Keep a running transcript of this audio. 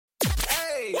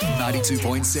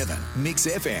92.7 Mix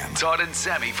FM. Todd and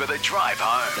Sammy for the drive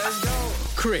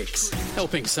home. Cricks,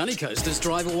 helping Sunny Coasters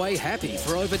drive away happy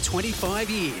for over 25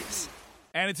 years.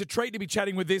 And it's a treat to be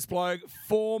chatting with this bloke,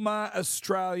 former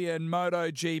Australian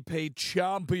MotoGP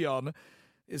champion.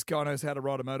 This guy knows how to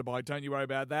ride a motorbike, don't you worry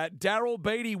about that. Daryl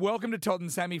Beattie, welcome to Todd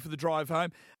and Sammy for the drive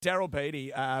home. Daryl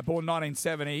Beattie, born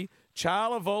 1970,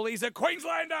 Charleville, he's a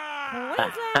Queenslander!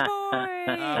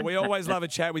 Queensland boy! We always love a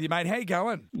chat with you, mate. How you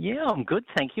going? Yeah, I'm good,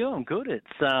 thank you. I'm good. It's,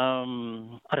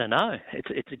 I don't know,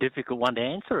 it's a difficult one to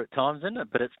answer at times, isn't it?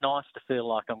 But it's nice to feel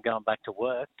like I'm going back to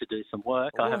work, to do some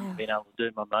work. I haven't been able to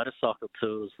do my motorcycle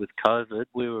tours with COVID.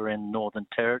 We were in Northern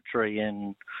Territory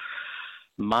in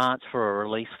March for a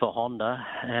release for Honda,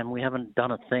 and we haven't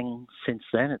done a thing since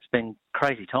then. It's been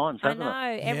crazy times, hasn't it?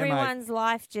 I know. Everyone's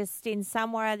life just in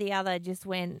some way or the other just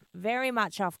went very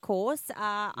much off course.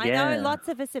 I know lots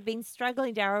of us have been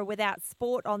struggling, Daryl, without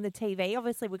sport on the TV.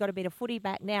 Obviously, we've got a bit of footy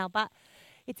back now, but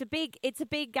it's a big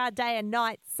day and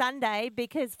night Sunday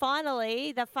because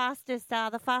finally the fastest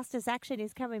action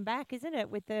is coming back, isn't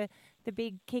it? With the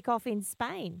big kickoff in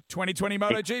Spain. 2020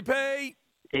 MotoGP.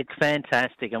 It's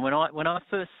fantastic. And when I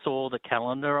first saw the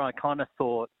calendar, I kind of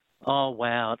thought, oh,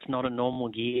 wow, it's not a normal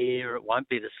year. It won't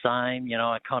be the same. You know,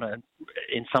 I kind of,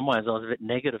 in some ways, I was a bit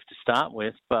negative to start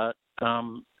with, but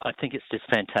I think it's just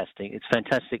fantastic. It's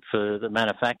fantastic for the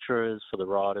manufacturers, for the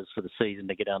riders, for the season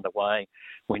to get underway.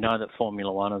 We know that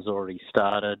Formula One has already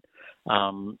started.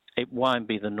 It won't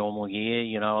be the normal year.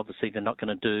 You know, obviously they're not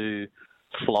going to do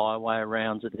flyaway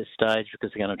rounds at this stage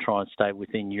because they're going to try and stay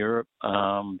within Europe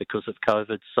because of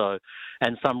COVID. So,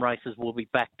 and some races will be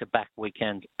back-to-back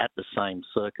weekends at the same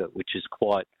circuit, which is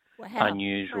quite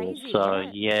unusual. Crazy, so,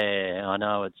 yeah, I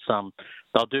know it's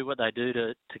they'll do what they do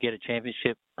to get a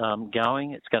championship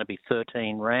going. It's going to be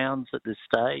 13 rounds at this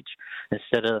stage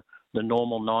instead of the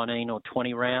normal 19 or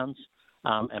 20 rounds,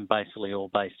 and basically all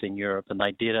based in Europe. And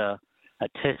they did a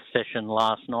test session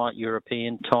last night,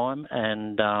 European time,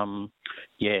 and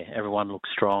everyone looked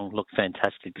strong, looked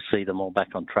fantastic to see them all back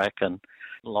on track and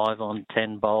live on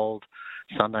 10 Bold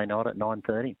Sunday night at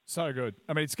 9:30. So good.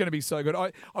 I mean, it's going to be so good.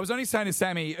 I was only saying to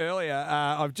Sammy earlier,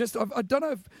 I don't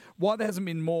know why there hasn't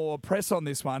been more press on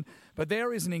this one, but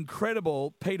there is an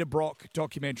incredible Peter Brock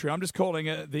documentary. I'm just calling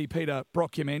it the Peter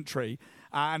Brockumentary.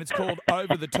 And it's called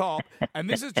Over the Top. And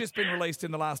this has just been released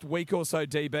in the last week or so,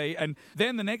 DB. And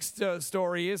then the next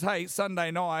story is, hey,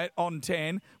 Sunday night on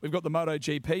 10, we've got the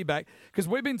MotoGP back. Because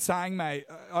we've been saying, mate,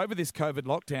 over this COVID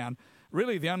lockdown,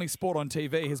 really the only sport on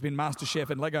TV has been MasterChef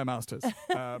and Lego Masters.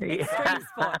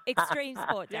 Extreme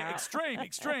sport, Daryl. Yeah,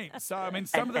 extreme. So, I mean,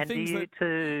 some of the things do you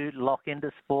to lock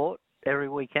into sport every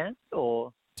weekend,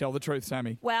 or...? Tell the truth,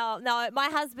 Sammy. Well, no, my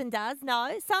husband does.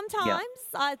 No, sometimes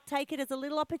I take it as a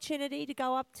little opportunity to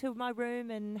go up to my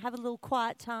room and have a little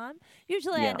quiet time.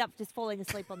 Usually I end up just falling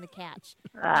asleep on the couch.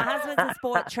 My husband's a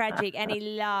sport tragic and he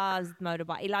loves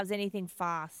motorbike. He loves anything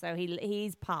fast, so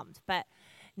he's pumped. But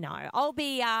no, I'll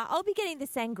be getting the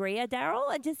sangria,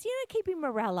 Daryl, and just keeping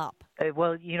morale up.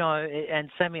 Well,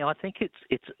 and Sammy, I think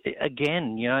it's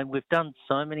again, we've done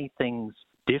so many things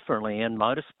differently, and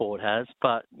motorsport has,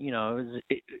 but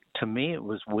to me it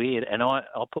was weird, and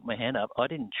I'll put my hand up. I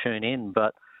didn't tune in,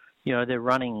 but they're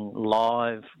running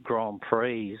live Grand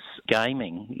Prix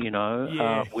gaming,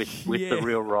 with the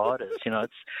real riders.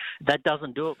 That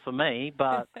doesn't do it for me,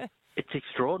 but it's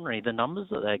extraordinary the numbers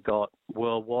that they got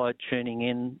worldwide tuning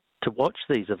in to watch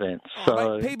these events.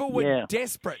 Mate, people were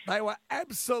desperate. They were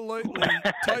absolutely,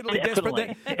 totally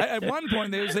desperate. At one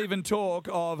point, there was even talk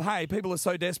of, hey, people are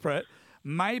so desperate,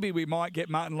 maybe we might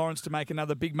get Martin Lawrence to make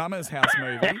another Big Mama's House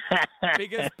movie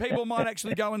because people might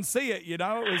actually go and see it,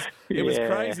 It was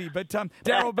crazy. But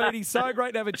Daryl Beattie, so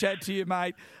great to have a chat to you,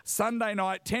 mate. Sunday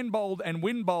night, 10 Bold and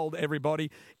Win Bold,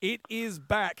 everybody. It is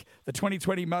back, the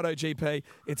 2020 MotoGP.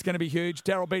 It's going to be huge.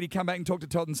 Daryl Beattie, come back and talk to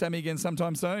Todd and Sammy again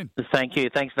sometime soon. Thank you.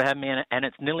 Thanks for having me. And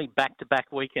it's nearly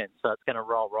back-to-back weekends, so it's going to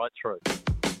roll right through.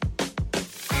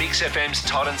 Mix FM's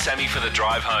Todd and Sammy for the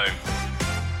drive home.